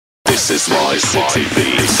This is my city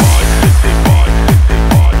beat.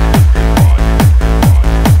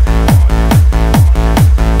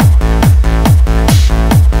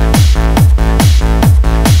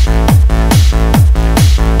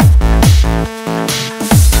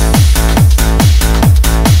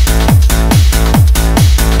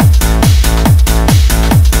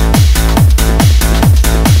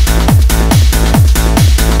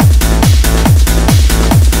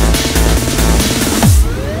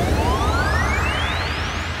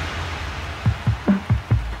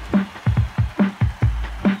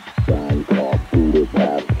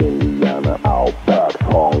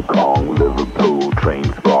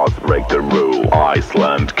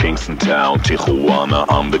 Iceland, Kingston Town, Tijuana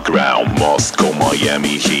Underground, Moscow,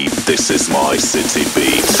 Miami Heat. This is my city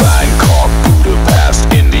beat. Bangkok, Budapest,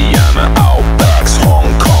 Indiana Outbacks,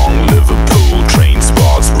 Hong Kong, Liverpool, train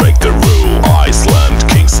spots break the rule. Iceland,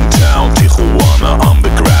 Kingston Town, Tijuana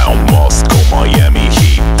Underground, Moscow, Miami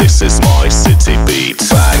Heat. This is my city beat.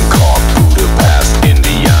 Bangkok, Budapest,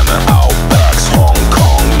 Indiana Outbacks, Hong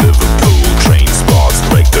Kong, Liverpool, train spots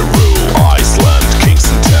break the rule. Iceland,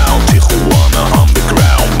 Kingston Town, Tijuana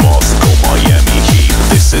Underground, Moscow, Miami Heat.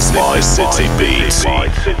 This is my city beat. This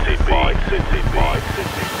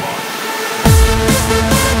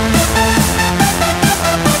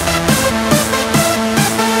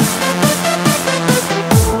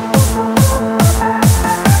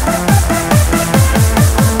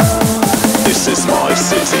is my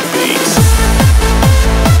city beat.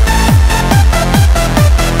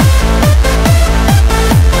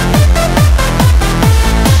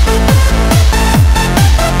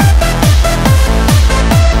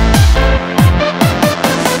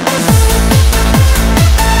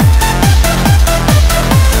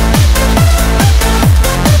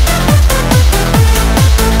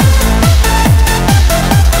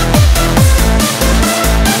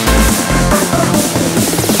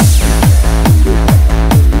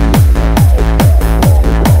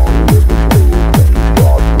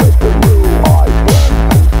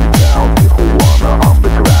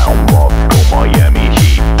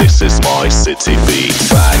 City beat.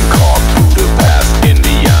 Bangkok, Budapest,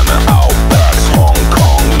 Indiana Outbacks, Hong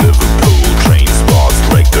Kong, Liverpool, train spots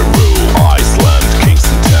break the rule. Iceland,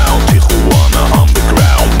 Kingston Town, Tijuana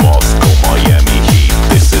Underground, Moscow, Miami Heat.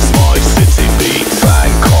 This is my city beat.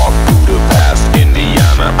 Bangkok, Budapest,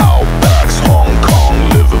 Indiana Outbacks, Hong Kong,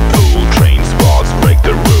 Liverpool, train spots break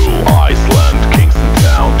the rule. Iceland, Kingston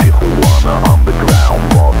Town, Tijuana Underground,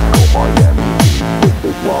 Moscow, Miami Heat. This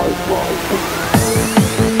is my city.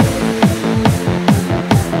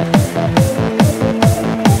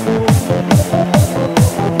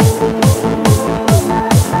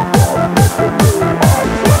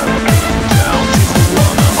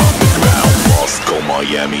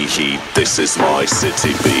 Miami Heat, this is my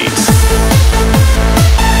city beat.